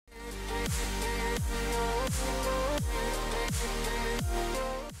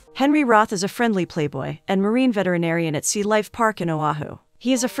Henry Roth is a friendly playboy and marine veterinarian at Sea Life Park in Oahu.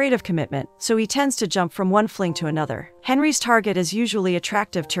 He is afraid of commitment, so he tends to jump from one fling to another. Henry's target is usually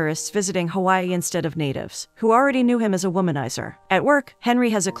attractive tourists visiting Hawaii instead of natives, who already knew him as a womanizer. At work, Henry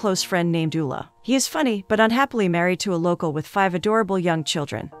has a close friend named Ula. He is funny, but unhappily married to a local with 5 adorable young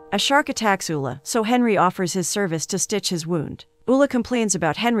children. A shark attacks Ula, so Henry offers his service to stitch his wound. Ula complains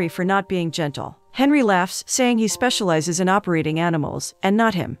about Henry for not being gentle. Henry laughs, saying he specializes in operating animals, and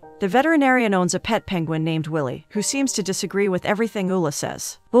not him. The veterinarian owns a pet penguin named Willie, who seems to disagree with everything Ula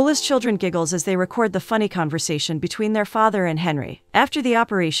says. Ula's children giggles as they record the funny conversation between their father and Henry. After the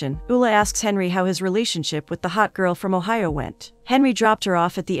operation, Ula asks Henry how his relationship with the hot girl from Ohio went. Henry dropped her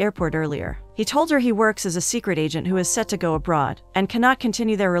off at the airport earlier. He told her he works as a secret agent who is set to go abroad, and cannot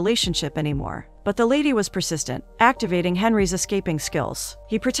continue their relationship anymore. But the lady was persistent, activating Henry's escaping skills.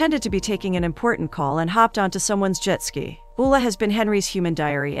 He pretended to be taking an important call and hopped onto someone's jet ski. Ula has been Henry's human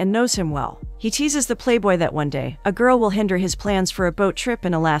diary and knows him well. He teases the playboy that one day, a girl will hinder his plans for a boat trip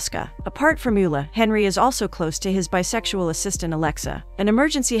in Alaska. Apart from Ula, Henry is also close to his bisexual assistant Alexa. An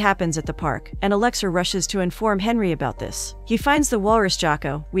emergency happens at the park, and Alexa rushes to inform Henry about this. He finds the walrus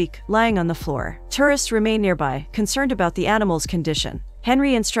Jocko, weak, lying on the floor. Tourists remain nearby, concerned about the animal's condition.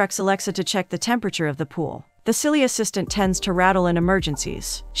 Henry instructs Alexa to check the temperature of the pool. The silly assistant tends to rattle in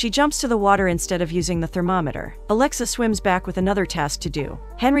emergencies. She jumps to the water instead of using the thermometer. Alexa swims back with another task to do.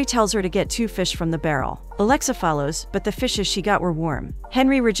 Henry tells her to get 2 fish from the barrel. Alexa follows, but the fishes she got were warm.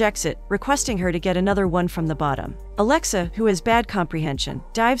 Henry rejects it, requesting her to get another one from the bottom. Alexa, who has bad comprehension,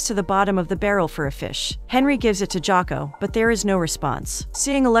 dives to the bottom of the barrel for a fish. Henry gives it to Jocko, but there is no response.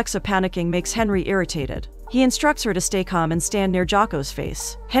 Seeing Alexa panicking makes Henry irritated. He instructs her to stay calm and stand near Jocko's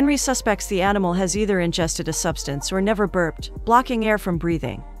face. Henry suspects the animal has either ingested a substance or never burped, blocking air from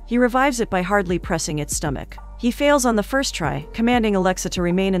breathing. He revives it by hardly pressing its stomach. He fails on the first try, commanding Alexa to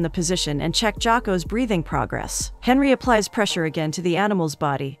remain in the position and check Jocko's breathing progress. Henry applies pressure again to the animal's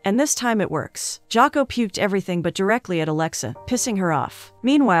body, and this time it works. Jocko puked everything but directly at Alexa, pissing her off.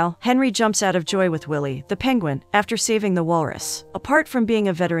 Meanwhile, Henry jumps out of joy with Willie, the penguin, after saving the walrus. Apart from being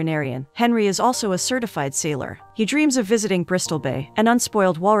a veterinarian, Henry is also a certified sailor. He dreams of visiting Bristol Bay, an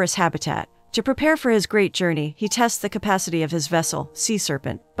unspoiled walrus habitat. To prepare for his great journey, he tests the capacity of his vessel, Sea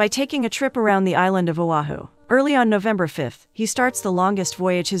Serpent, by taking a trip around the island of Oahu. Early on November 5th, he starts the longest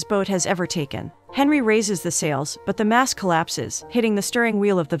voyage his boat has ever taken. Henry raises the sails, but the mast collapses, hitting the steering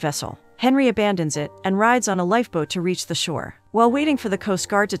wheel of the vessel. Henry abandons it and rides on a lifeboat to reach the shore. While waiting for the Coast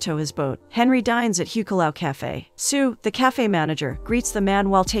Guard to tow his boat, Henry dines at Hukilau Cafe. Sue, the cafe manager, greets the man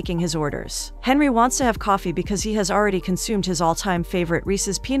while taking his orders. Henry wants to have coffee because he has already consumed his all-time favorite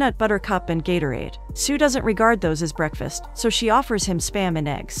Reese's Peanut Butter Cup and Gatorade. Sue doesn't regard those as breakfast, so she offers him Spam and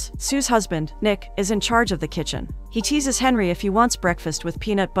eggs. Sue's husband, Nick, is in charge of the kitchen. He teases Henry if he wants breakfast with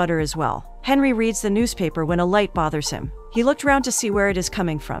peanut butter as well. Henry reads the newspaper when a light bothers him. He looked around to see where it is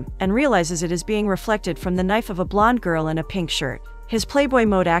coming from, and realizes it is being reflected from the knife of a blonde girl in a pink shirt. His Playboy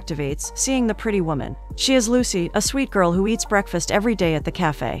mode activates, seeing the pretty woman. She is Lucy, a sweet girl who eats breakfast every day at the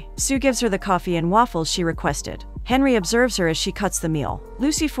cafe. Sue gives her the coffee and waffles she requested. Henry observes her as she cuts the meal.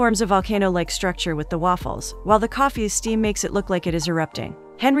 Lucy forms a volcano-like structure with the waffles, while the coffee's steam makes it look like it is erupting.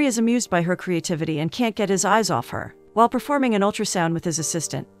 Henry is amused by her creativity and can't get his eyes off her. While performing an ultrasound with his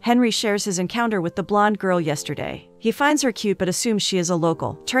assistant, Henry shares his encounter with the blonde girl yesterday. He finds her cute but assumes she is a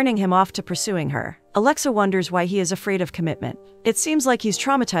local, turning him off to pursuing her. Alexa wonders why he is afraid of commitment. It seems like he's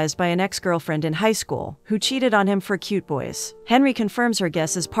traumatized by an ex-girlfriend in high school, who cheated on him for cute boys. Henry confirms her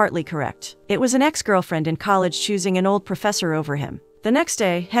guess is partly correct. It was an ex-girlfriend in college choosing an old professor over him. The next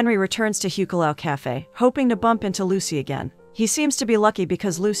day, Henry returns to Hukilau Cafe, hoping to bump into Lucy again. He seems to be lucky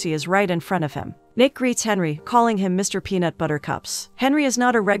because Lucy is right in front of him. Nick greets Henry, calling him Mr. Peanut Butter Cups. Henry is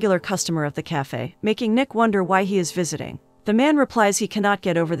not a regular customer of the cafe, making Nick wonder why he is visiting. The man replies he cannot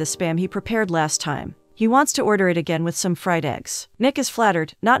get over the Spam he prepared last time. He wants to order it again with some fried eggs. Nick is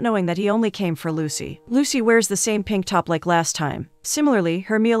flattered, not knowing that he only came for Lucy. Lucy wears the same pink top like last time. Similarly,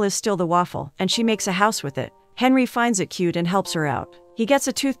 her meal is still the waffle, and she makes a house with it. Henry finds it cute and helps her out. He gets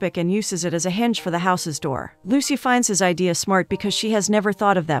a toothpick and uses it as a hinge for the house's door. Lucy finds his idea smart because she has never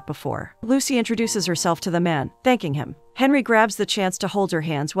thought of that before. Lucy introduces herself to the man, thanking him. Henry grabs the chance to hold her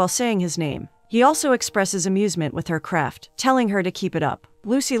hands while saying his name. He also expresses amusement with her craft, telling her to keep it up.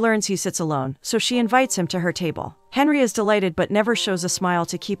 Lucy learns he sits alone, so she invites him to her table. Henry is delighted but never shows a smile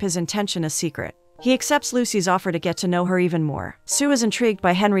to keep his intention a secret. He accepts Lucy's offer to get to know her even more. Sue is intrigued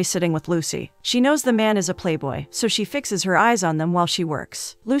by Henry sitting with Lucy. She knows the man is a playboy, so she fixes her eyes on them while she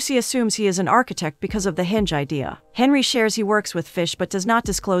works. Lucy assumes he is an architect because of the hinge idea. Henry shares he works with fish but does not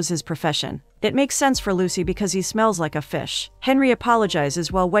disclose his profession. It makes sense for Lucy because he smells like a fish. Henry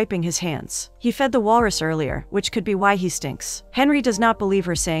apologizes while wiping his hands. He fed the walrus earlier, which could be why he stinks. Henry does not believe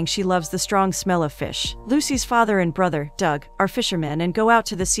her saying she loves the strong smell of fish. Lucy's father and brother, Doug, are fishermen and go out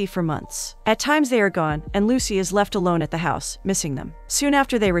to the sea for months. At times they are gone, and Lucy is left alone at the house, missing them. Soon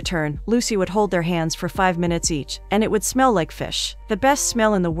after they return, Lucy would hold their hands for 5 minutes each, and it would smell like fish. The best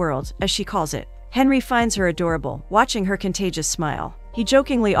smell in the world, as she calls it. Henry finds her adorable, watching her contagious smile. He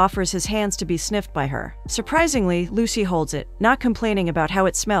jokingly offers his hands to be sniffed by her. Surprisingly, Lucy holds it, not complaining about how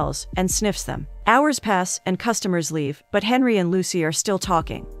it smells, and sniffs them. Hours pass, and customers leave, but Henry and Lucy are still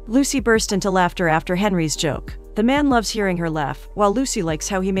talking. Lucy burst into laughter after Henry's joke. The man loves hearing her laugh, while Lucy likes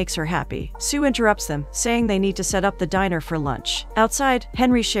how he makes her happy. Sue interrupts them, saying they need to set up the diner for lunch. Outside,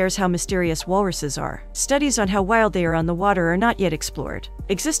 Henry shares how mysterious walruses are. Studies on how wild they are on the water are not yet explored.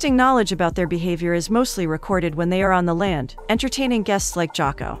 Existing knowledge about their behavior is mostly recorded when they are on the land, entertaining guests like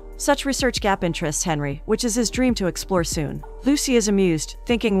Jocko. Such research gap interests Henry, which is his dream to explore soon. Lucy is amused,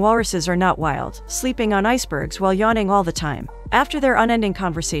 thinking walruses are not wild, sleeping on icebergs while yawning all the time. After their unending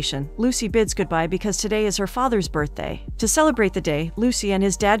conversation, Lucy bids goodbye because today is her father's birthday. To celebrate the day, Lucy and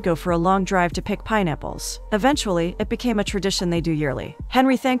his dad go for a long drive to pick pineapples. Eventually, it became a tradition they do yearly.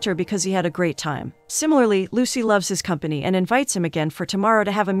 Henry thanked her because he had a great time. Similarly, Lucy loves his company and invites him again for tomorrow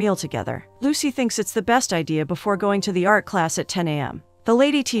to have a meal together. Lucy thinks it's the best idea before going to the art class at 10 a.m. The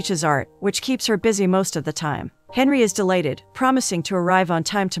lady teaches art, which keeps her busy most of the time. Henry is delighted, promising to arrive on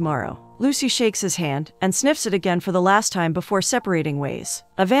time tomorrow. Lucy shakes his hand and sniffs it again for the last time before separating ways.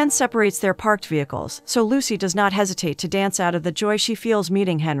 A van separates their parked vehicles, so Lucy does not hesitate to dance out of the joy she feels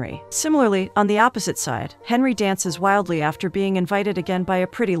meeting Henry. Similarly, on the opposite side, Henry dances wildly after being invited again by a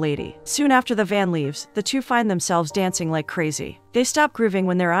pretty lady. Soon after the van leaves, the two find themselves dancing like crazy. They stop grooving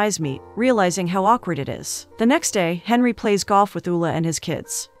when their eyes meet, realizing how awkward it is. The next day, Henry plays golf with Ulla and his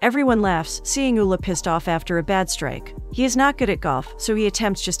kids. Everyone laughs, seeing Ulla pissed off after a bad strike. He is not good at golf, so he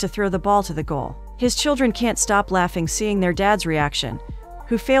attempts just to throw the ball to the goal. His children can't stop laughing seeing their dad's reaction,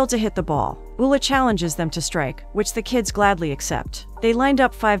 who failed to hit the ball. Ulla challenges them to strike, which the kids gladly accept. They lined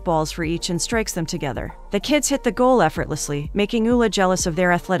up 5 balls for each and strikes them together. The kids hit the goal effortlessly, making Ulla jealous of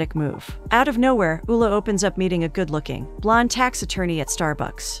their athletic move. Out of nowhere, Ulla opens up meeting a good-looking, blonde tax attorney at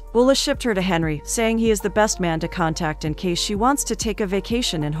Starbucks. Ulla shipped her to Henry, saying he is the best man to contact in case she wants to take a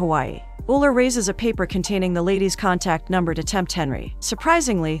vacation in Hawaii. Ulla raises a paper containing the lady's contact number to tempt Henry.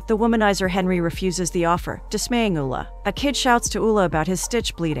 Surprisingly, the womanizer Henry refuses the offer, dismaying Ulla. A kid shouts to Ulla about his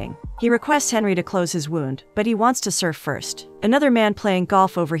stitch bleeding. He requests Henry to close his wound, but he wants to surf first. Another man playing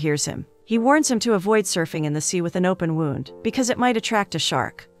golf overhears him. He warns him to avoid surfing in the sea with an open wound, because it might attract a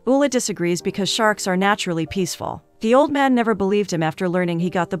shark. Ulla disagrees because sharks are naturally peaceful. The old man never believed him after learning he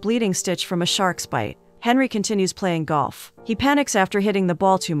got the bleeding stitch from a shark's bite. Henry continues playing golf. He panics after hitting the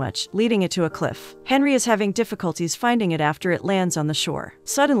ball too much, leading it to a cliff. Henry is having difficulties finding it after it lands on the shore.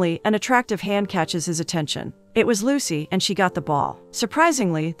 Suddenly, an attractive hand catches his attention. It was Lucy, and she got the ball.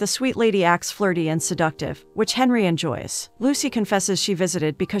 Surprisingly, the sweet lady acts flirty and seductive, which Henry enjoys. Lucy confesses she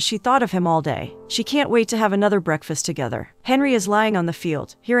visited because she thought of him all day. She can't wait to have another breakfast together. Henry is lying on the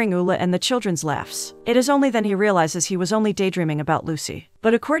field, hearing Ulla and the children's laughs. It is only then he realizes he was only daydreaming about Lucy.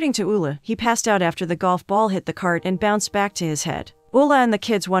 But according to Ulla, he passed out after the golf ball hit the cart and bounced back to his head. Ulla and the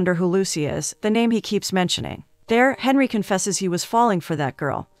kids wonder who Lucy is, the name he keeps mentioning. There, Henry confesses he was falling for that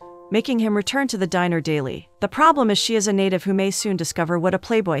girl, making him return to the diner daily. The problem is she is a native who may soon discover what a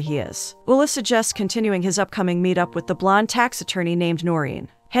playboy he is. Ulla suggests continuing his upcoming meetup with the blonde tax attorney named Noreen.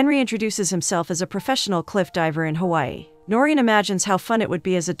 Henry introduces himself as a professional cliff diver in Hawaii. Noreen imagines how fun it would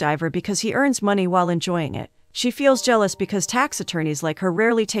be as a diver because he earns money while enjoying it. She feels jealous because tax attorneys like her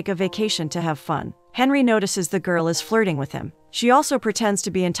rarely take a vacation to have fun. Henry notices the girl is flirting with him. She also pretends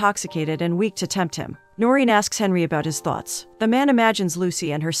to be intoxicated and weak to tempt him. Noreen asks Henry about his thoughts. The man imagines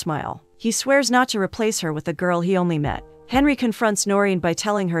Lucy and her smile. He swears not to replace her with the girl he only met. Henry confronts Noreen by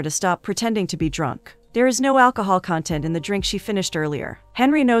telling her to stop pretending to be drunk. There is no alcohol content in the drink she finished earlier.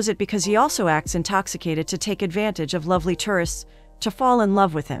 Henry knows it because he also acts intoxicated to take advantage of lovely tourists to fall in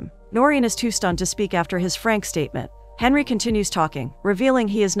love with him. Noreen is too stunned to speak after his frank statement. Henry continues talking, revealing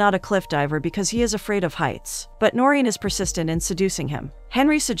he is not a cliff diver because he is afraid of heights. But Noreen is persistent in seducing him.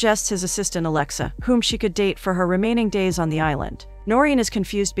 Henry suggests his assistant Alexa, whom she could date for her remaining days on the island. Noreen is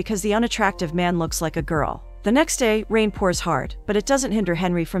confused because the unattractive man looks like a girl. The next day, rain pours hard, but it doesn't hinder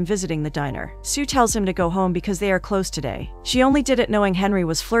Henry from visiting the diner. Sue tells him to go home because they are closed today. She only did it knowing Henry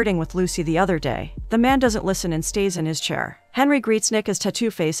was flirting with Lucy the other day. The man doesn't listen and stays in his chair. Henry greets Nick as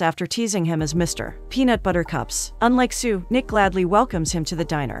Tattoo Face after teasing him as Mr. Peanut Butter Cups. Unlike Sue, Nick gladly welcomes him to the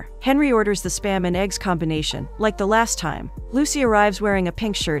diner. Henry orders the spam and eggs combination, like the last time. Lucy arrives wearing a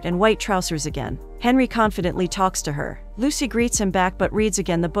pink shirt and white trousers again. Henry confidently talks to her. Lucy greets him back but reads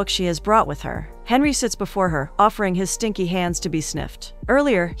again the book she has brought with her. Henry sits before her, offering his stinky hands to be sniffed.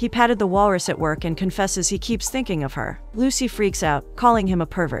 Earlier, he patted the walrus at work and confesses he keeps thinking of her. Lucy freaks out, calling him a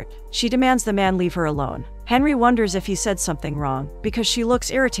pervert. She demands the man leave her alone. Henry wonders if he said something wrong, because she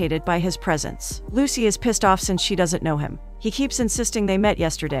looks irritated by his presence. Lucy is pissed off since she doesn't know him. He keeps insisting they met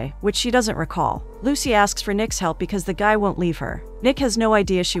yesterday, which she doesn't recall. Lucy asks for Nick's help because the guy won't leave her. Nick has no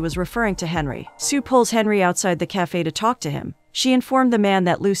idea she was referring to Henry. Sue pulls Henry outside the cafe to talk to him. She informed the man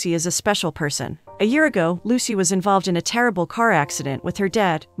that Lucy is a special person. A year ago, Lucy was involved in a terrible car accident with her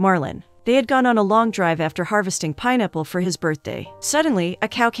dad, Marlon. They had gone on a long drive after harvesting pineapple for his birthday. Suddenly, a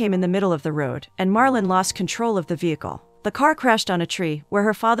cow came in the middle of the road, and Marlon lost control of the vehicle. The car crashed on a tree, where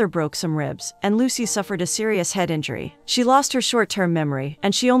her father broke some ribs, and Lucy suffered a serious head injury. She lost her short-term memory,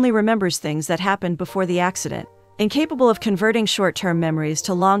 and she only remembers things that happened before the accident. Incapable of converting short-term memories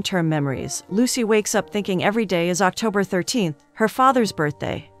to long-term memories, Lucy wakes up thinking every day is October 13th, her father's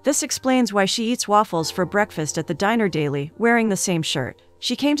birthday. This explains why she eats waffles for breakfast at the diner daily, wearing the same shirt.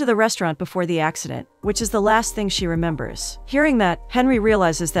 She came to the restaurant before the accident, which is the last thing she remembers. Hearing that, Henry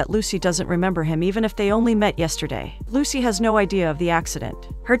realizes that Lucy doesn't remember him even if they only met yesterday. Lucy has no idea of the accident.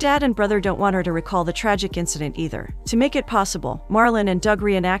 Her dad and brother don't want her to recall the tragic incident either. To make it possible, Marlon and Doug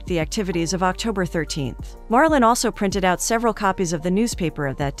reenact the activities of October 13th. Marlon also printed out several copies of the newspaper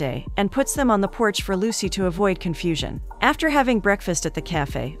of that day, and puts them on the porch for Lucy to avoid confusion. After having breakfast at the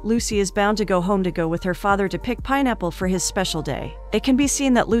cafe, Lucy is bound to go home to go with her father to pick pineapple for his special day. It can be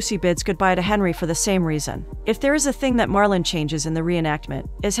seen that Lucy bids goodbye to Henry for the same reason. If there is a thing that Marlon changes in the reenactment,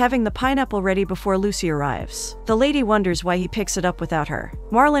 is having the pineapple ready before Lucy arrives. The lady wonders why he picks it up without her.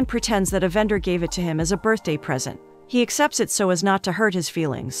 Marlon pretends that a vendor gave it to him as a birthday present. He accepts it so as not to hurt his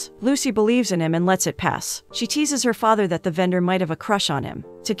feelings. Lucy believes in him and lets it pass. She teases her father that the vendor might have a crush on him.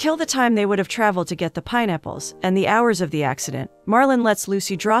 To kill the time they would have traveled to get the pineapples, and the hours of the accident, Marlon lets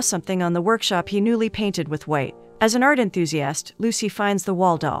Lucy draw something on the workshop he newly painted with white. As an art enthusiast, Lucy finds the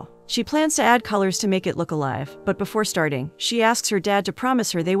wall doll. She plans to add colors to make it look alive, but before starting, she asks her dad to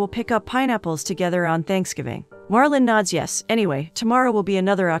promise her they will pick up pineapples together on Thanksgiving. Marlon nods yes. Anyway, tomorrow will be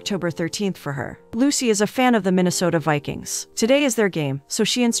another October 13th for her. Lucy is a fan of the Minnesota Vikings. Today is their game, so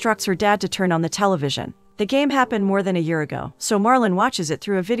she instructs her dad to turn on the television. The game happened more than a year ago, so Marlon watches it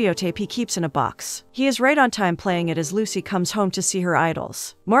through a videotape he keeps in a box. He is right on time playing it as Lucy comes home to see her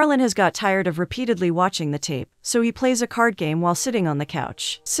idols. Marlon has got tired of repeatedly watching the tape, so he plays a card game while sitting on the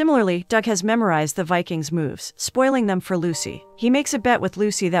couch. Similarly, Doug has memorized the Vikings' moves, spoiling them for Lucy. He makes a bet with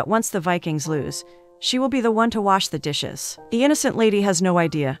Lucy that once the Vikings lose, she will be the one to wash the dishes. The innocent lady has no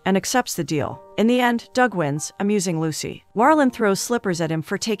idea and accepts the deal. In the end, Doug wins, amusing Lucy. Marlon throws slippers at him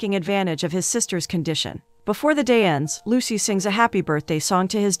for taking advantage of his sister's condition. Before the day ends, Lucy sings a happy birthday song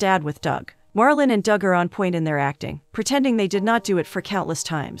to his dad with Doug. Marlon and Doug are on point in their acting, pretending they did not do it for countless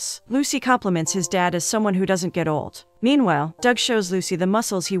times. Lucy compliments his dad as someone who doesn't get old. Meanwhile, Doug shows Lucy the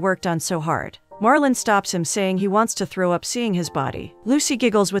muscles he worked on so hard. Marlon stops him saying he wants to throw up seeing his body. Lucy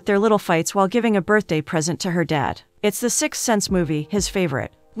giggles with their little fights while giving a birthday present to her dad. It's the Sixth Sense movie, his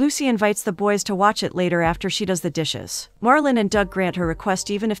favorite. Lucy invites the boys to watch it later after she does the dishes. Marlon and Doug grant her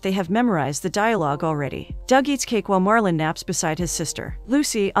request even if they have memorized the dialogue already. Doug eats cake while Marlon naps beside his sister.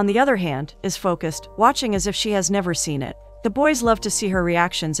 Lucy, on the other hand, is focused, watching as if she has never seen it. The boys love to see her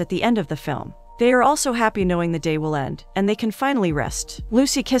reactions at the end of the film. They are also happy knowing the day will end, and they can finally rest.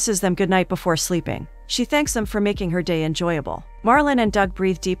 Lucy kisses them goodnight before sleeping. She thanks them for making her day enjoyable. Marlon and Doug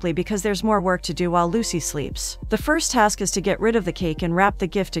breathe deeply because there's more work to do while Lucy sleeps. The first task is to get rid of the cake and wrap the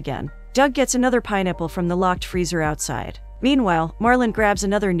gift again. Doug gets another pineapple from the locked freezer outside. Meanwhile, Marlon grabs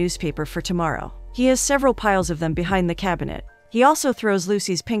another newspaper for tomorrow. He has several piles of them behind the cabinet. He also throws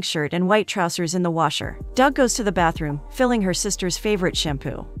Lucy's pink shirt and white trousers in the washer. Doug goes to the bathroom, filling her sister's favorite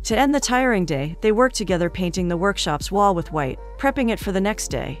shampoo. To end the tiring day, they work together painting the workshop's wall with white, prepping it for the next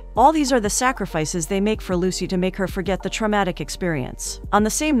day. All these are the sacrifices they make for Lucy to make her forget the traumatic experience. On the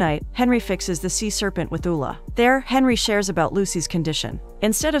same night, Henry fixes the sea serpent with Ula. There, Henry shares about Lucy's condition.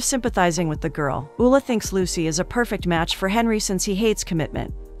 Instead of sympathizing with the girl, Ula thinks Lucy is a perfect match for Henry since he hates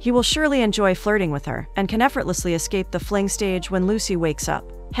commitment. He will surely enjoy flirting with her, and can effortlessly escape the fling stage when Lucy wakes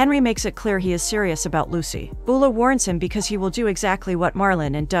up. Henry makes it clear he is serious about Lucy. Ula warns him because he will do exactly what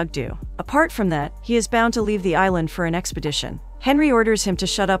Marlon and Doug do. Apart from that, he is bound to leave the island for an expedition. Henry orders him to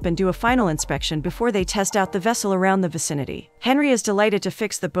shut up and do a final inspection before they test out the vessel around the vicinity. Henry is delighted to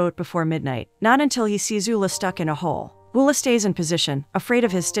fix the boat before midnight, not until he sees Ula stuck in a hole. Woola stays in position, afraid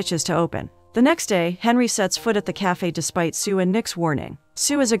of his stitches to open. The next day, Henry sets foot at the cafe despite Sue and Nick's warning.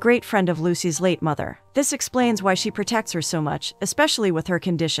 Sue is a great friend of Lucy's late mother. This explains why she protects her so much, especially with her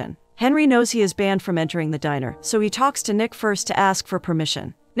condition. Henry knows he is banned from entering the diner, so he talks to Nick first to ask for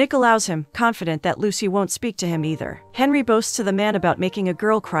permission. Nick allows him, confident that Lucy won't speak to him either. Henry boasts to the man about making a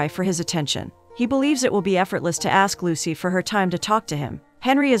girl cry for his attention. He believes it will be effortless to ask Lucy for her time to talk to him.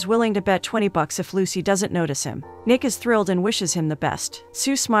 Henry is willing to bet $20 if Lucy doesn't notice him. Nick is thrilled and wishes him the best.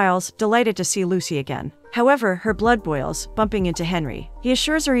 Sue smiles, delighted to see Lucy again. However, her blood boils, bumping into Henry. He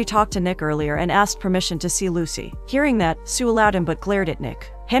assures her he talked to Nick earlier and asked permission to see Lucy. Hearing that, Sue allowed him but glared at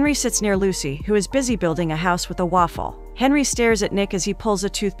Nick. Henry sits near Lucy, who is busy building a house with a waffle. Henry stares at Nick as he pulls a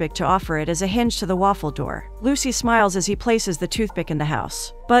toothpick to offer it as a hinge to the waffle door. Lucy smiles as he places the toothpick in the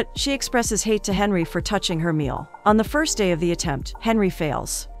house. But she expresses hate to Henry for touching her meal. On the first day of the attempt, Henry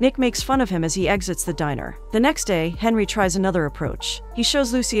fails. Nick makes fun of him as he exits the diner. The next day, Henry tries another approach. He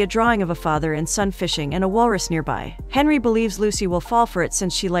shows Lucy a drawing of a father and son fishing and a walrus nearby. Henry believes Lucy will fall for it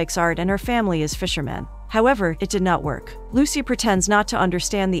since she likes art and her family is fishermen. However, it did not work. Lucy pretends not to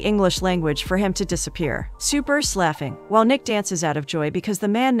understand the English language for him to disappear. Sue bursts laughing, while Nick dances out of joy because the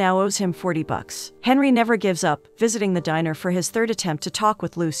man now owes him $40. Henry never gives up, visiting the diner for his third attempt to talk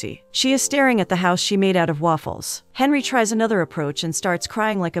with Lucy. She is staring at the house she made out of waffles. Henry tries another approach and starts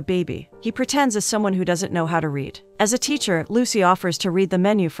crying like a baby. He pretends as someone who doesn't know how to read. As a teacher, Lucy offers to read the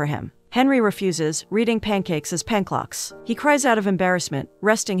menu for him. Henry refuses, reading pancakes as panclocks. He cries out of embarrassment,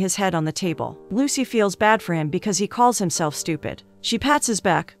 resting his head on the table. Lucy feels bad for him because he calls himself stupid. She pats his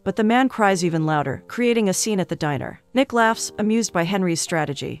back, but the man cries even louder, creating a scene at the diner. Nick laughs, amused by Henry's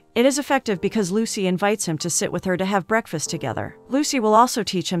strategy. It is effective because Lucy invites him to sit with her to have breakfast together. Lucy will also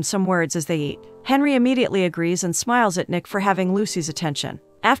teach him some words as they eat. Henry immediately agrees and smiles at Nick for having Lucy's attention.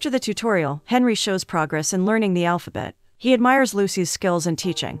 After the tutorial, Henry shows progress in learning the alphabet. He admires Lucy's skills in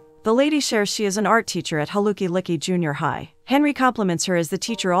teaching. The lady shares she is an art teacher at Haluki Licky Junior High. Henry compliments her as the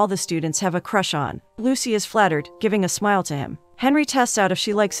teacher all the students have a crush on. Lucy is flattered, giving a smile to him. Henry tests out if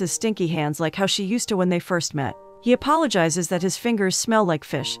she likes his stinky hands like how she used to when they first met. He apologizes that his fingers smell like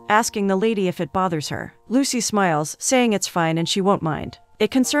fish, asking the lady if it bothers her. Lucy smiles, saying it's fine and she won't mind.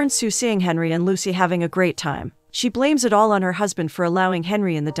 It concerns Sue seeing Henry and Lucy having a great time. She blames it all on her husband for allowing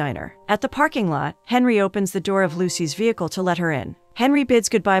Henry in the diner. At the parking lot, Henry opens the door of Lucy's vehicle to let her in. Henry bids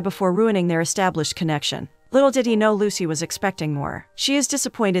goodbye before ruining their established connection. Little did he know Lucy was expecting more. She is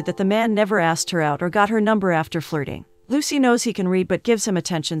disappointed that the man never asked her out or got her number after flirting. Lucy knows he can read but gives him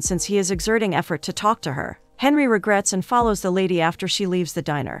attention since he is exerting effort to talk to her. Henry regrets and follows the lady after she leaves the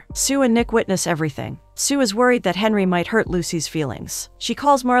diner. Sue and Nick witness everything. Sue is worried that Henry might hurt Lucy's feelings. She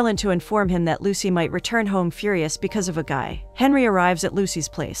calls Marlon to inform him that Lucy might return home furious because of a guy. Henry arrives at Lucy's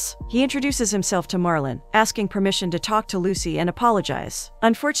place. He introduces himself to Marlon, asking permission to talk to Lucy and apologize.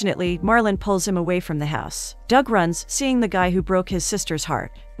 Unfortunately, Marlon pulls him away from the house. Doug runs, seeing the guy who broke his sister's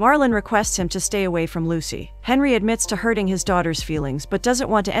heart. Marlon requests him to stay away from Lucy. Henry admits to hurting his daughter's feelings but doesn't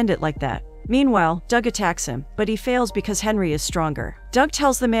want to end it like that. Meanwhile, Doug attacks him, but he fails because Henry is stronger. Doug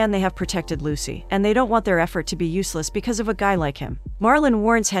tells the man they have protected Lucy, and they don't want their effort to be useless because of a guy like him. Marlon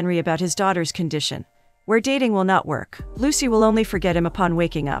warns Henry about his daughter's condition, where dating will not work. Lucy will only forget him upon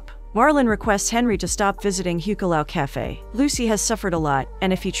waking up. Marlon requests Henry to stop visiting Hukilau Cafe. Lucy has suffered a lot,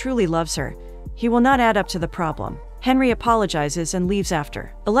 and if he truly loves her, he will not add up to the problem. Henry apologizes and leaves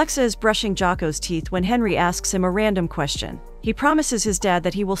after. Alexa is brushing Jocko's teeth when Henry asks him a random question. He promises his dad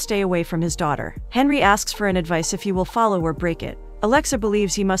that he will stay away from his daughter. Henry asks for an advice if he will follow or break it. Alexa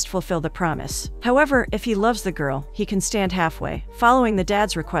believes he must fulfill the promise. However, if he loves the girl, he can stand halfway, following the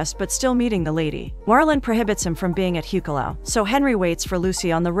dad's request but still meeting the lady. Marlon prohibits him from being at Hukilau, so Henry waits for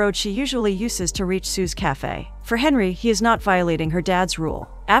Lucy on the road she usually uses to reach Sue's cafe. For Henry, he is not violating her dad's rule.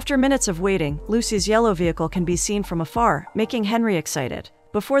 After minutes of waiting, Lucy's yellow vehicle can be seen from afar, making Henry excited.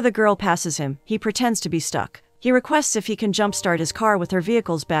 Before the girl passes him, he pretends to be stuck. He requests if he can jumpstart his car with her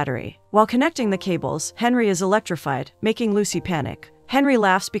vehicle's battery. While connecting the cables, Henry is electrified, making Lucy panic. Henry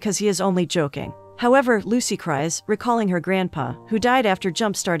laughs because he is only joking. However, Lucy cries, recalling her grandpa, who died after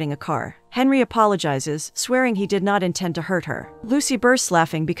jump-starting a car. Henry apologizes, swearing he did not intend to hurt her. Lucy bursts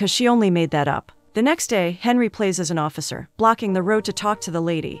laughing because she only made that up. The next day, Henry plays as an officer, blocking the road to talk to the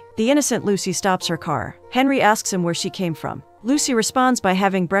lady. The innocent Lucy stops her car. Henry asks him where she came from. Lucy responds by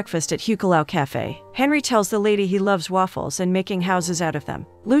having breakfast at Hukilau Cafe. Henry tells the lady he loves waffles and making houses out of them.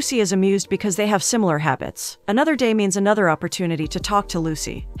 Lucy is amused because they have similar habits. Another day means another opportunity to talk to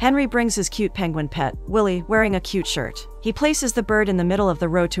Lucy. Henry brings his cute penguin pet, Willie, wearing a cute shirt. He places the bird in the middle of the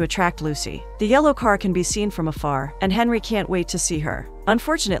road to attract Lucy. The yellow car can be seen from afar, and Henry can't wait to see her.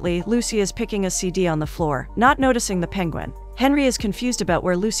 Unfortunately, Lucy is picking a CD on the floor, not noticing the penguin. Henry is confused about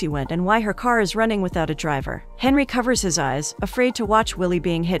where Lucy went and why her car is running without a driver. Henry covers his eyes, afraid to watch Willie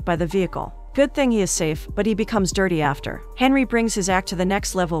being hit by the vehicle. Good thing he is safe, but he becomes dirty after. Henry brings his act to the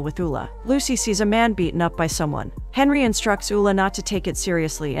next level with Ula. Lucy sees a man beaten up by someone. Henry instructs Ula not to take it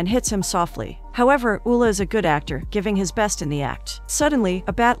seriously and hits him softly. However, Ula is a good actor, giving his best in the act. Suddenly,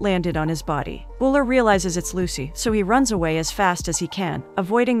 a bat landed on his body. Ula realizes it's Lucy, so he runs away as fast as he can,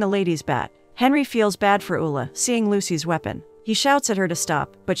 avoiding the lady's bat. Henry feels bad for Ula, seeing Lucy's weapon. He shouts at her to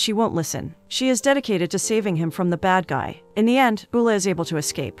stop, but she won't listen. She is dedicated to saving him from the bad guy. In the end, Ula is able to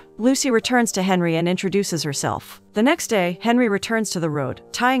escape. Lucy returns to Henry and introduces herself. The next day, Henry returns to the road,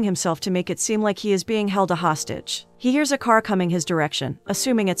 tying himself to make it seem like he is being held a hostage. He hears a car coming his direction,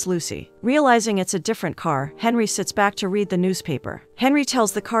 assuming it's Lucy. Realizing it's a different car, Henry sits back to read the newspaper. Henry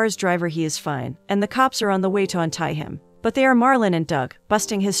tells the car's driver he is fine, and the cops are on the way to untie him. But they are Marlon and Doug,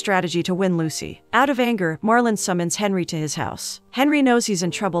 busting his strategy to win Lucy. Out of anger, Marlon summons Henry to his house. Henry knows he's in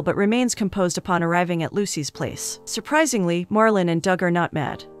trouble but remains composed upon arriving at Lucy's place. Surprisingly, Marlon and Doug are not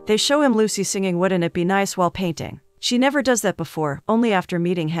mad. They show him Lucy singing "Wouldn't It Be Nice" while painting. She never does that before, only after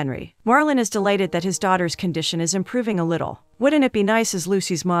meeting Henry. Marlon is delighted that his daughter's condition is improving a little. "Wouldn't It Be Nice" is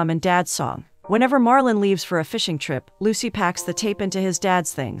Lucy's mom and dad's song. Whenever Marlon leaves for a fishing trip, Lucy packs the tape into his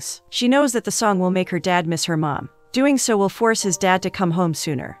dad's things. She knows that the song will make her dad miss her mom. Doing so will force his dad to come home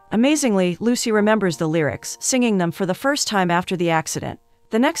sooner. Amazingly, Lucy remembers the lyrics, singing them for the first time after the accident.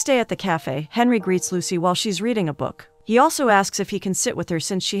 The next day at the cafe, Henry greets Lucy while she's reading a book. He also asks if he can sit with her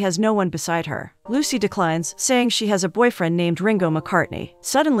since she has no one beside her. Lucy declines, saying she has a boyfriend named Ringo McCartney.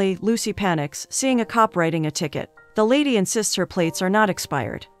 Suddenly, Lucy panics, seeing a cop writing a ticket. The lady insists her plates are not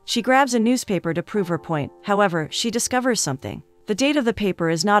expired. She grabs a newspaper to prove her point. However, she discovers something. The date of the paper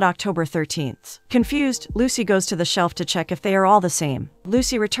is not October 13th. Confused, Lucy goes to the shelf to check if they are all the same.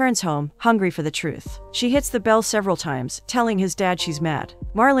 Lucy returns home, hungry for the truth. She hits the bell several times, telling his dad she's mad.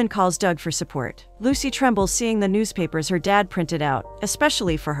 Marlon calls Doug for support. Lucy trembles seeing the newspapers her dad printed out,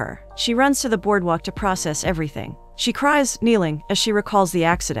 especially for her. She runs to the boardwalk to process everything. She cries, kneeling, as she recalls the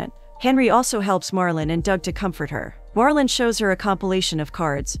accident. Henry also helps Marlon and Doug to comfort her. Marlon shows her a compilation of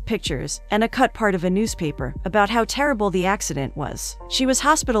cards, pictures, and a cut part of a newspaper about how terrible the accident was. She was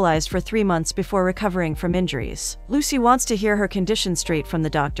hospitalized for 3 months before recovering from injuries. Lucy wants to hear her condition straight from the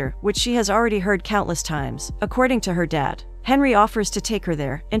doctor, which she has already heard countless times, according to her dad. Henry offers to take her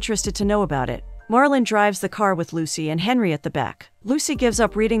there, interested to know about it. Marlon drives the car with Lucy and Henry at the back. Lucy gives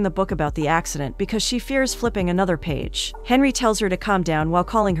up reading the book about the accident because she fears flipping another page. Henry tells her to calm down while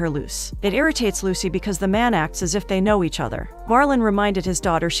calling her Luce. It irritates Lucy because the man acts as if they know each other. Marlon reminded his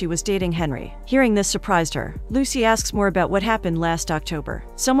daughter she was dating Henry. Hearing this surprised her. Lucy asks more about what happened last October.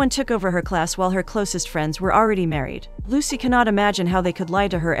 Someone took over her class while her closest friends were already married. Lucy cannot imagine how they could lie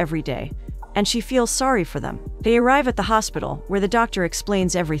to her every day, and she feels sorry for them. They arrive at the hospital, where the doctor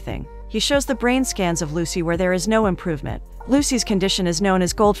explains everything. He shows the brain scans of Lucy where there is no improvement. Lucy's condition is known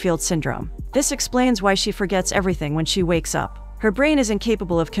as Goldfield syndrome. This explains why she forgets everything when she wakes up. Her brain is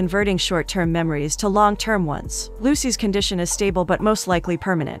incapable of converting short-term memories to long-term ones. Lucy's condition is stable but most likely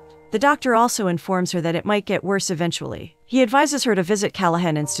permanent. The doctor also informs her that it might get worse eventually. He advises her to visit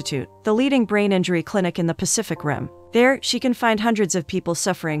Callahan Institute, the leading brain injury clinic in the Pacific Rim. There, she can find hundreds of people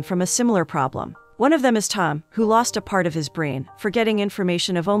suffering from a similar problem. One of them is Tom, who lost a part of his brain, forgetting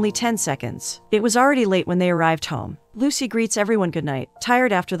information of only 10 seconds. It was already late when they arrived home. Lucy greets everyone goodnight,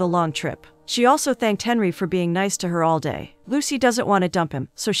 tired after the long trip. She also thanked Henry for being nice to her all day. Lucy doesn't want to dump him,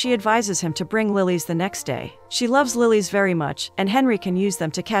 so she advises him to bring lilies the next day. She loves lilies very much, and Henry can use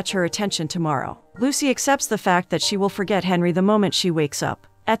them to catch her attention tomorrow. Lucy accepts the fact that she will forget Henry the moment she wakes up.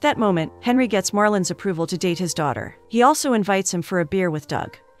 At that moment, Henry gets Marlon's approval to date his daughter. He also invites him for a beer with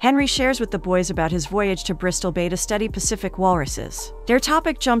Doug. Henry shares with the boys about his voyage to Bristol Bay to study Pacific walruses. Their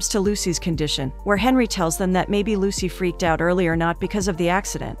topic jumps to Lucy's condition, where Henry tells them that maybe Lucy freaked out earlier not because of the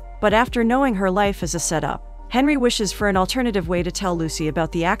accident, but after knowing her life as a setup. Henry wishes for an alternative way to tell Lucy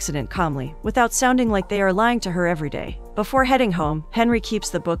about the accident calmly, without sounding like they are lying to her every day. Before heading home, Henry keeps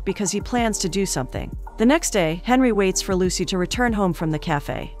the book because he plans to do something. The next day, Henry waits for Lucy to return home from the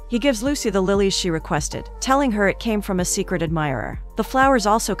cafe. He gives Lucy the lilies she requested, telling her it came from a secret admirer. The flowers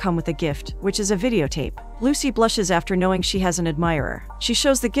also come with a gift, which is a videotape. Lucy blushes after knowing she has an admirer. She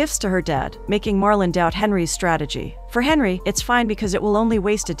shows the gifts to her dad, making Marlon doubt Henry's strategy. For Henry, it's fine because it will only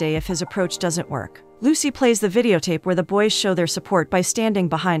waste a day if his approach doesn't work. Lucy plays the videotape where the boys show their support by standing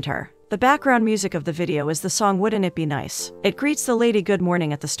behind her. The background music of the video is the song "Wouldn't It Be Nice." It greets the lady good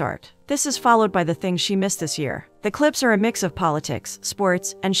morning at the start. This is followed by the things she missed this year. The clips are a mix of politics,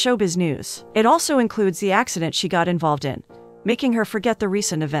 sports, and showbiz news. It also includes the accident she got involved in, making her forget the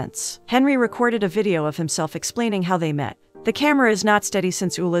recent events. Henry recorded a video of himself explaining how they met. The camera is not steady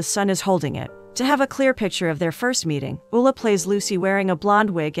since Ula's son is holding it. To have a clear picture of their first meeting, Ula plays Lucy wearing a blonde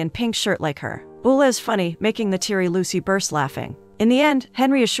wig and pink shirt like her. Ula is funny, making the teary Lucy burst laughing. In the end,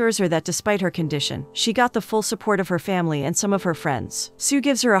 Henry assures her that despite her condition, she got the full support of her family and some of her friends. Sue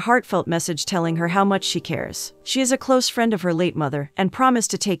gives her a heartfelt message telling her how much she cares. She is a close friend of her late mother and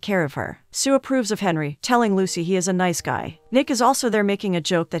promised to take care of her. Sue approves of Henry, telling Lucy he is a nice guy. Nick is also there making a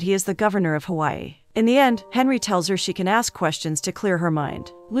joke that he is the governor of Hawaii. In the end, Henry tells her she can ask questions to clear her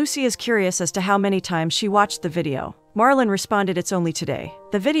mind. Lucy is curious as to how many times she watched the video. Marlon responded it's only today.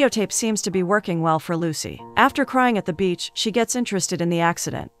 The videotape seems to be working well for Lucy. After crying at the beach, she gets interested in the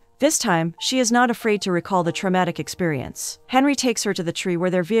accident. This time, she is not afraid to recall the traumatic experience. Henry takes her to the tree where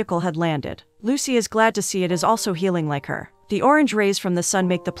their vehicle had landed. Lucy is glad to see it is also healing like her. The orange rays from the sun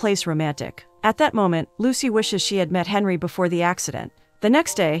make the place romantic. At that moment, Lucy wishes she had met Henry before the accident. The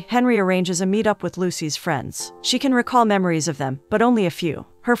next day, Henry arranges a meet-up with Lucy's friends. She can recall memories of them, but only a few.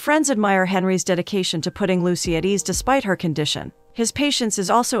 Her friends admire Henry's dedication to putting Lucy at ease despite her condition. His patience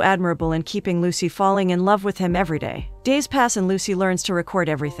is also admirable in keeping Lucy falling in love with him every day. Days pass and Lucy learns to record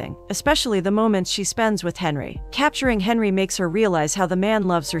everything, especially the moments she spends with Henry. Capturing Henry makes her realize how the man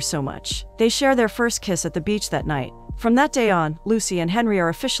loves her so much. They share their first kiss at the beach that night. From that day on, Lucy and Henry are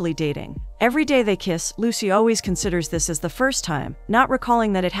officially dating. Every day they kiss, Lucy always considers this as the first time, not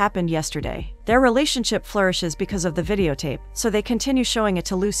recalling that it happened yesterday. Their relationship flourishes because of the videotape, so they continue showing it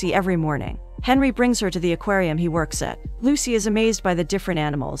to Lucy every morning. Henry brings her to the aquarium he works at. Lucy is amazed by the different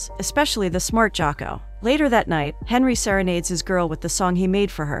animals, especially the smart Jocko. Later that night, Henry serenades his girl with the song he made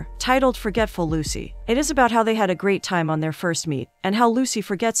for her, titled Forgetful Lucy. It is about how they had a great time on their first meet, and how Lucy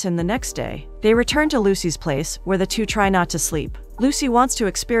forgets him the next day. They return to Lucy's place, where the two try not to sleep. Lucy wants to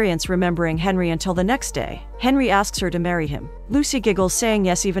experience remembering Henry until the next day. Henry asks her to marry him. Lucy giggles, saying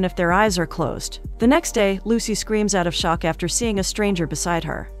yes even if their eyes are closed. The next day, Lucy screams out of shock after seeing a stranger beside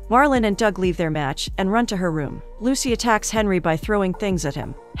her. Marlon and Doug leave their match and run to her room. Lucy attacks Henry by throwing things at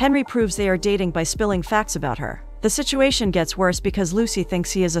him. Henry proves they are dating by spilling facts about her. The situation gets worse because Lucy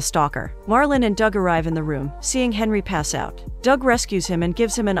thinks he is a stalker. Marlon and Doug arrive in the room, seeing Henry pass out. Doug rescues him and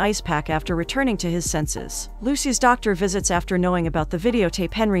gives him an ice pack after returning to his senses. Lucy's doctor visits after knowing about the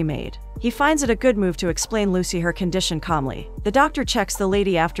videotape Henry made. He finds it a good move to explain Lucy her condition calmly. The doctor checks the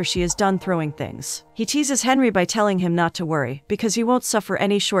lady after she is done throwing things. He teases Henry by telling him not to worry, because he won't suffer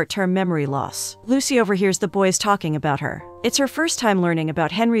any short-term memory loss. Lucy overhears the boys talking about her. It's her first time learning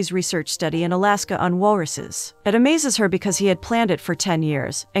about Henry's research study in Alaska on walruses. It amazes her because he had planned it for 10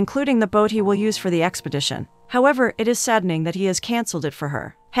 years, including the boat he will use for the expedition. However, it is saddening that he has canceled it for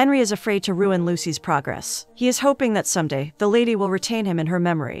her. Henry is afraid to ruin Lucy's progress. He is hoping that someday, the lady will retain him in her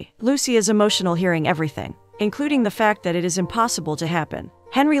memory. Lucy is emotional hearing everything, including the fact that it is impossible to happen.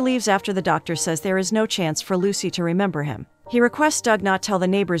 Henry leaves after the doctor says there is no chance for Lucy to remember him. He requests Doug not tell the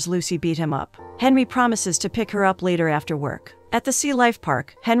neighbors Lucy beat him up. Henry promises to pick her up later after work. At the Sea Life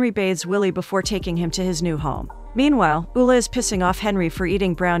Park, Henry bathes Willie before taking him to his new home. Meanwhile, Ula is pissing off Henry for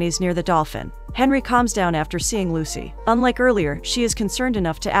eating brownies near the dolphin. Henry calms down after seeing Lucy. Unlike earlier, she is concerned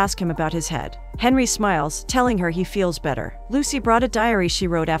enough to ask him about his head. Henry smiles, telling her he feels better. Lucy brought a diary she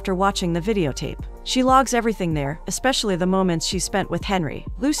wrote after watching the videotape. She logs everything there, especially the moments she spent with Henry.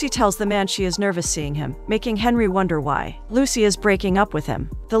 Lucy tells the man she is nervous seeing him, making Henry wonder why. Lucy is breaking up with him.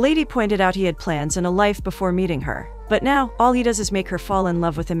 The lady pointed out he had plans and a life before meeting her. But now, all he does is make her fall in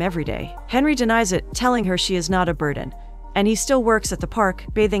love with him every day. Henry denies it, telling her she is not a burden. And he still works at the park,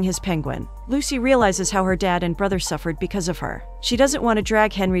 bathing his penguin. Lucy realizes how her dad and brother suffered because of her. She doesn't want to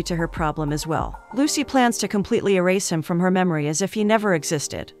drag Henry to her problem as well. Lucy plans to completely erase him from her memory as if he never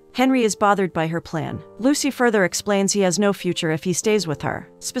existed. Henry is bothered by her plan. Lucy further explains he has no future if he stays with her.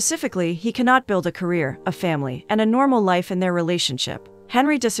 Specifically, he cannot build a career, a family, and a normal life in their relationship.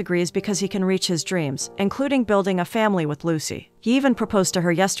 Henry disagrees because he can reach his dreams, including building a family with Lucy. He even proposed to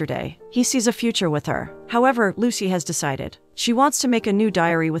her yesterday. He sees a future with her. However, Lucy has decided. She wants to make a new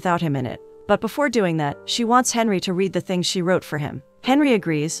diary without him in it. But before doing that, she wants Henry to read the things she wrote for him. Henry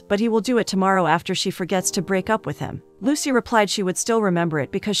agrees, but he will do it tomorrow after she forgets to break up with him. Lucy replied she would still remember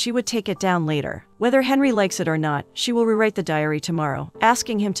it because she would take it down later. Whether Henry likes it or not, she will rewrite the diary tomorrow,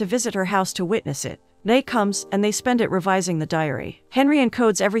 asking him to visit her house to witness it. Night comes, and they spend it revising the diary. Henry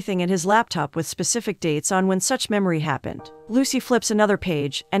encodes everything in his laptop with specific dates on when such memory happened. Lucy flips another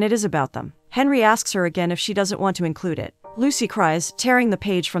page, and it is about them. Henry asks her again if she doesn't want to include it. Lucy cries, tearing the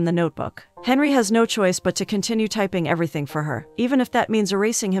page from the notebook. Henry has no choice but to continue typing everything for her, even if that means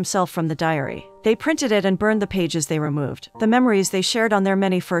erasing himself from the diary. They printed it and burned the pages they removed, the memories they shared on their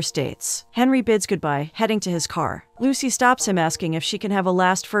many first dates. Henry bids goodbye, heading to his car. Lucy stops him, asking if she can have a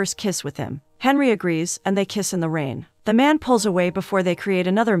last first kiss with him. Henry agrees, and they kiss in the rain. The man pulls away before they create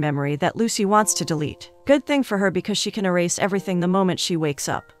another memory that Lucy wants to delete. Good thing for her, because she can erase everything the moment she wakes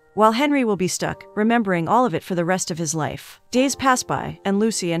up, while Henry will be stuck, remembering all of it for the rest of his life. Days pass by, and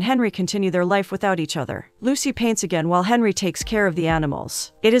Lucy and Henry continue their life without each other. Lucy paints again while Henry takes care of the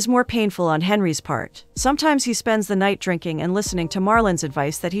animals. It is more painful on Henry's part. Sometimes he spends the night drinking and listening to Marlin's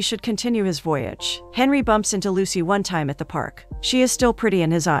advice that he should continue his voyage. Henry bumps into Lucy one time at the park. She is still pretty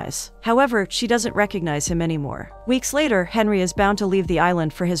in his eyes. However, she doesn't recognize him anymore. Weeks later, Henry is bound to leave the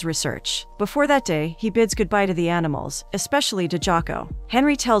island for his research. Before that day, he bids goodbye to the animals, especially to Jocko.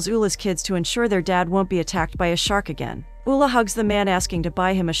 Henry tells Ula's kids to ensure their dad won't be attacked by a shark again. Ula hugs the man, asking to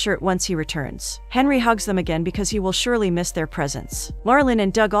buy him a shirt once he returns. Henry hugs them again because he will surely miss their presence. Marlin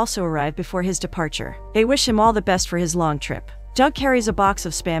and Doug also arrive before his departure. They wish him all the best for his long trip. Doug carries a box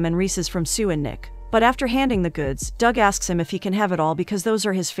of Spam and Reese's from Sue and Nick. But after handing the goods, Doug asks him if he can have it all because those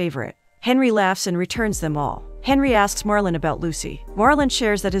are his favorite. Henry laughs and returns them all. Henry asks Marlin about Lucy. Marlin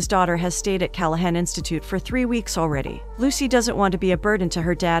shares that his daughter has stayed at Callahan Institute for 3 weeks already. Lucy doesn't want to be a burden to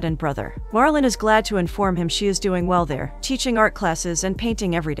her dad and brother. Marlin is glad to inform him she is doing well there, teaching art classes and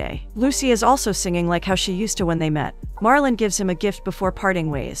painting every day. Lucy is also singing like how she used to when they met. Marlin gives him a gift before parting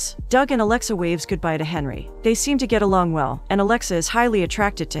ways. Doug and Alexa waves goodbye to Henry. They seem to get along well, and Alexa is highly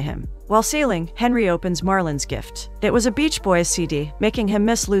attracted to him. While sailing, Henry opens Marlin's gift. It was a Beach Boys CD, making him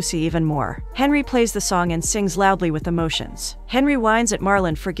miss Lucy even more. Henry plays the song and sings loudly with emotions. Henry whines at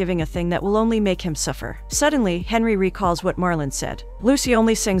Marlin for giving a thing that will only make him suffer. Suddenly, Henry recalls what Marlin said. Lucy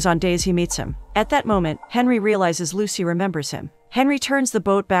only sings on days he meets him. At that moment, Henry realizes Lucy remembers him. Henry turns the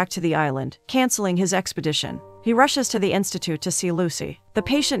boat back to the island, canceling his expedition. He rushes to the institute to see Lucy. The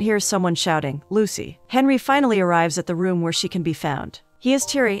patient hears someone shouting, "Lucy." Henry finally arrives at the room where she can be found. He is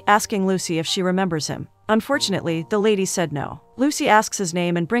teary, asking Lucy if she remembers him. Unfortunately, the lady said no. Lucy asks his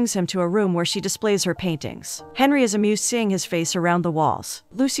name and brings him to a room where she displays her paintings. Henry is amused seeing his face around the walls.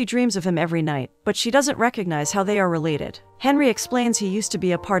 Lucy dreams of him every night, but she doesn't recognize how they are related. Henry explains he used to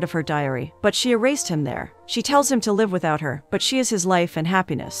be a part of her diary, but she erased him there. She tells him to live without her, but she is his life and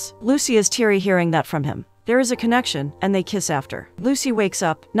happiness. Lucy is teary hearing that from him. There is a connection, and they kiss after. Lucy wakes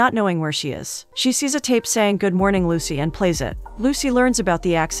up, not knowing where she is. She sees a tape saying "Good morning, Lucy," and plays it. Lucy learns about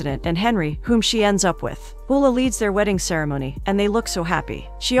the accident and Henry, whom she ends up with. Ula leads their wedding ceremony, and they look so happy.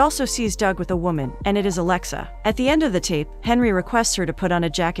 She also sees Doug with a woman, and it is Alexa. At the end of the tape, Henry requests her to put on a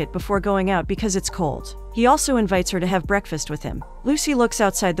jacket before going out because it's cold. He also invites her to have breakfast with him. Lucy looks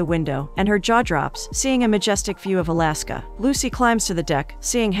outside the window, and her jaw drops, seeing a majestic view of Alaska. Lucy climbs to the deck,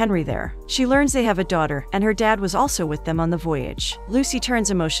 seeing Henry there. She learns they have a daughter, and her dad was also with them on the voyage. Lucy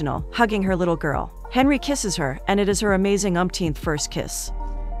turns emotional, hugging her little girl. Henry kisses her, and it is her amazing umpteenth first kiss.